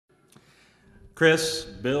Chris,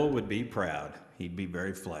 Bill would be proud. He'd be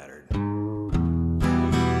very flattered.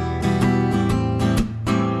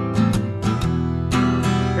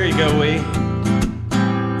 Here you go, Wee.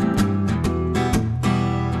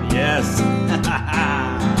 Yes.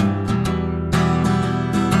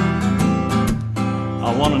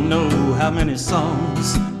 I want to know how many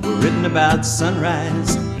songs were written about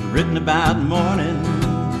sunrise and written about morning,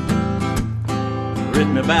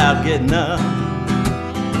 written about getting up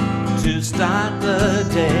to start the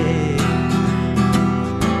day.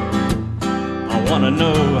 I want to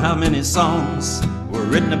know how many songs were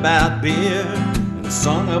written about beer and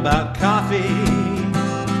sung about coffee,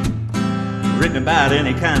 written about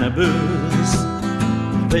any kind of booze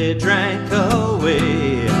they drank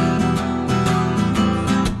away.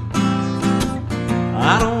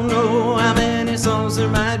 I don't know how many songs there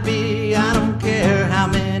might be. I don't care how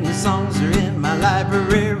many songs are in my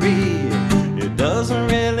library. It doesn't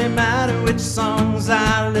really matter which songs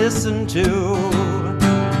I listen to.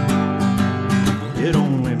 It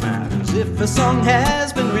only matters if a song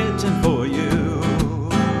has been written for you.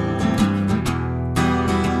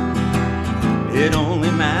 It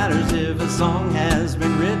only matters if a song has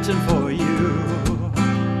been written for you.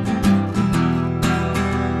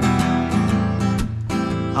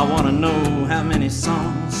 I want to know how many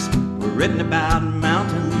songs were written about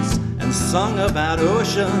mountains and sung about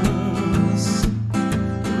oceans,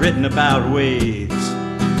 written about waves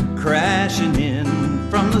crashing in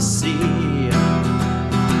from the sea.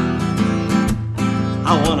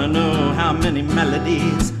 I want to know how many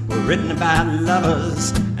melodies were written about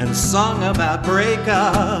lovers and sung about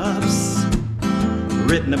breakups,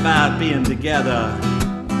 written about being together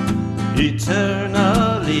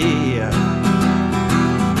eternally.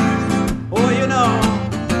 Oh, you know,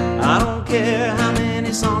 I don't care how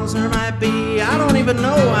many songs there might be. I don't even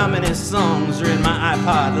know how many songs are in my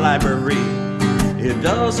iPod library. It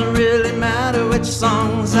doesn't really matter which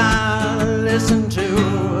songs I listen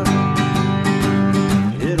to.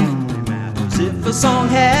 It only matters if a song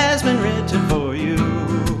has been written for you.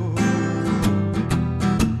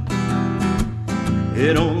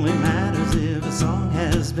 It only matters if a song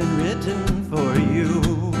has been written for you.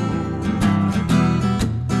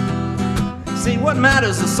 See, what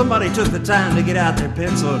matters is somebody took the time to get out their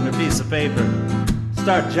pencil and their piece of paper,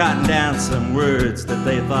 start jotting down some words that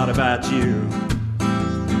they thought about you.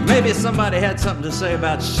 Maybe somebody had something to say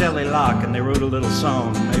about Shelley Locke and they wrote a little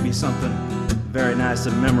song, maybe something very nice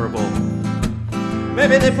and memorable.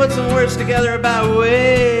 Maybe they put some words together about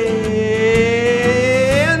Way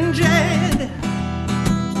and Jade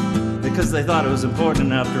because they thought it was important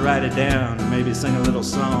enough to write it down and maybe sing a little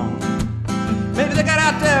song. Maybe they got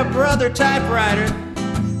out their brother typewriter,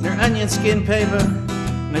 their onion skin paper,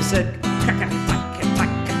 and they said,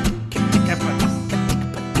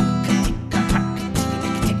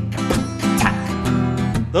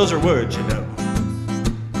 those are words, you know,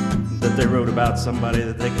 that they wrote about somebody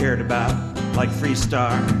that they cared about, like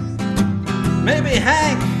Freestar. Maybe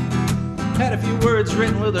Hank had a few words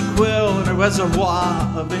written with a quill and a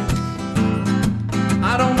reservoir of ink.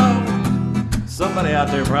 I don't know. Somebody out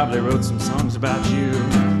there probably wrote some songs about you.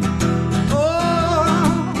 Oh,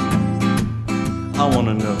 I want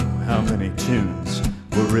to know how many tunes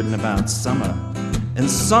were written about summer and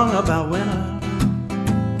sung about winter,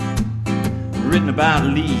 written about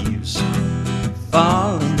leaves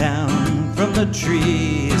falling down from the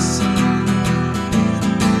trees.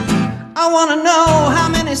 I want to know how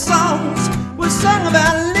many songs were sung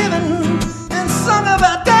about living and sung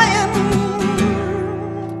about dying,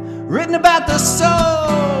 written about the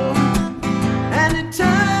soul and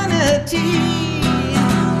eternity.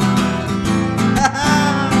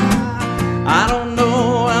 I don't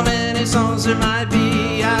know how many songs there might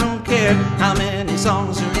be. I don't care how many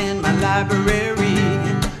songs are in my library.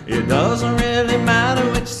 It doesn't really matter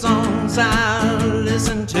which songs I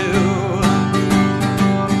listen to.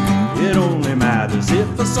 It only matters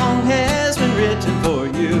if a song has been written for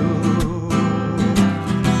you.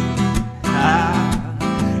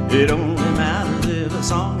 It only matters if a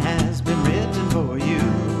song has been written for you.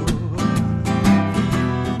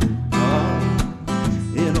 Oh,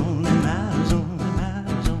 it only matters, only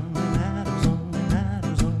matters, only matters, only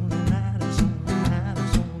matters, only matters, only matters,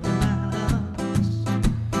 only matters.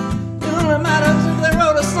 It only matters if they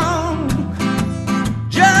wrote a song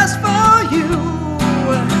just for you.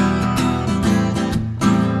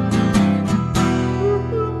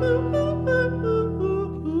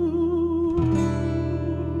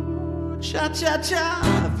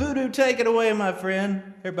 Cha-cha-cha, voodoo, take it away, my friend.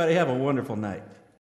 Everybody have a wonderful night.